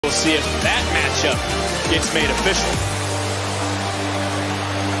We'll see if that matchup gets made official.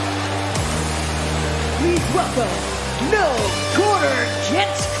 Please welcome No Quarter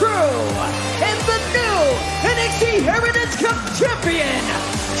Catch Crew and the new NXT Heritage Cup champion,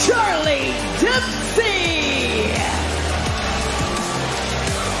 Charlie Dempsey.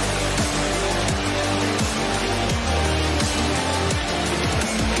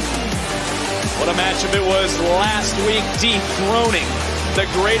 What a matchup it was last week, dethroning the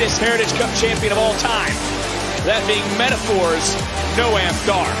greatest Heritage Cup champion of all time. That being Metaphor's Noam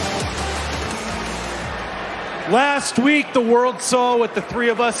Dar. Last week, the world saw what the three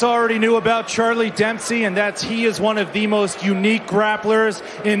of us already knew about Charlie Dempsey, and that's he is one of the most unique grapplers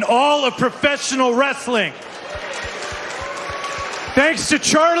in all of professional wrestling. Thanks to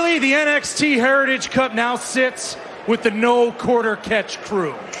Charlie, the NXT Heritage Cup now sits with the No Quarter Catch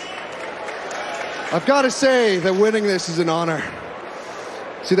crew. I've got to say that winning this is an honor.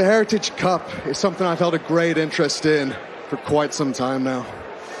 See, the Heritage Cup is something I've held a great interest in for quite some time now.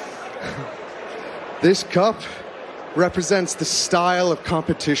 This cup represents the style of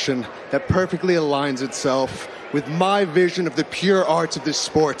competition that perfectly aligns itself with my vision of the pure arts of this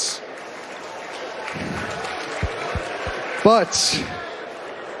sport. But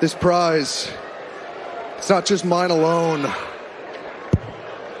this prize, it's not just mine alone.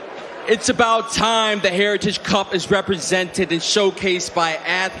 It's about time the Heritage Cup is represented and showcased by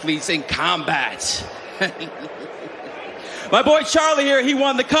athletes in combat. My boy Charlie here, he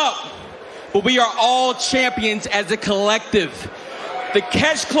won the cup. But we are all champions as a collective. The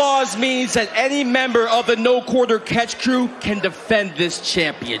catch clause means that any member of the No Quarter Catch crew can defend this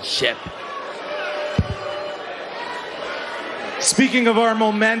championship. Speaking of our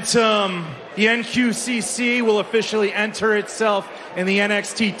momentum, the NQCC will officially enter itself in the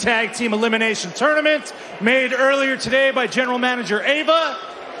NXT Tag Team Elimination Tournament, made earlier today by General Manager Ava.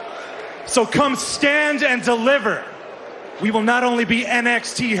 So come stand and deliver. We will not only be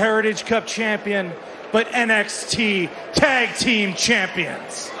NXT Heritage Cup champion, but NXT Tag Team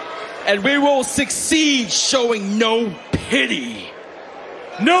champions. And we will succeed, showing no pity,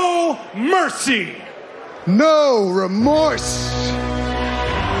 no mercy, no remorse.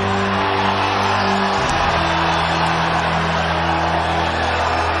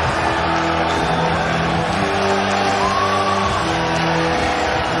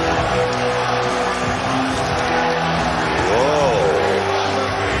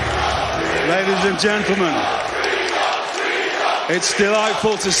 Ladies and gentlemen, it's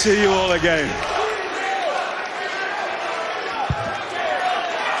delightful to see you all again.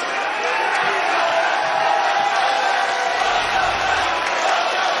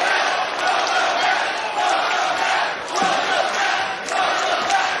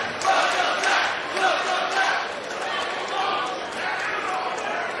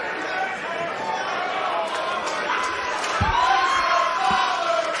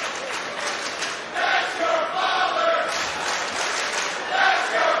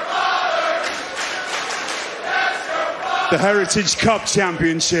 The Heritage Cup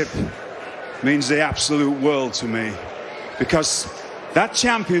Championship means the absolute world to me, because that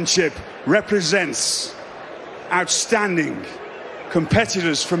championship represents outstanding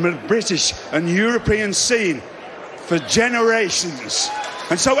competitors from the British and European scene for generations.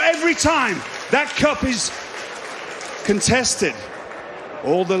 And so every time that cup is contested,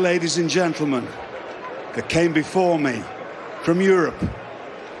 all the ladies and gentlemen that came before me from Europe,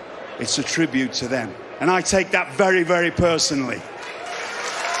 it's a tribute to them. And I take that very, very personally.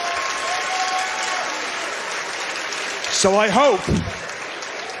 So I hope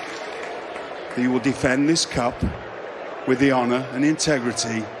that you will defend this cup with the honor and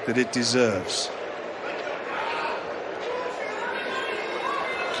integrity that it deserves.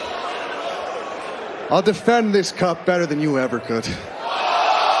 I'll defend this cup better than you ever could.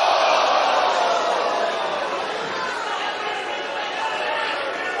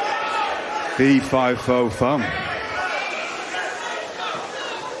 B5 fun.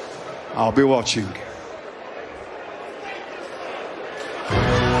 I'll be watching.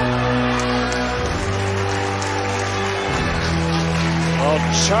 Well,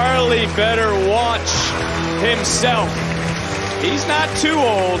 Charlie better watch himself. He's not too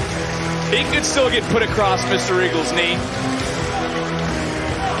old. He could still get put across Mr. Regal's knee.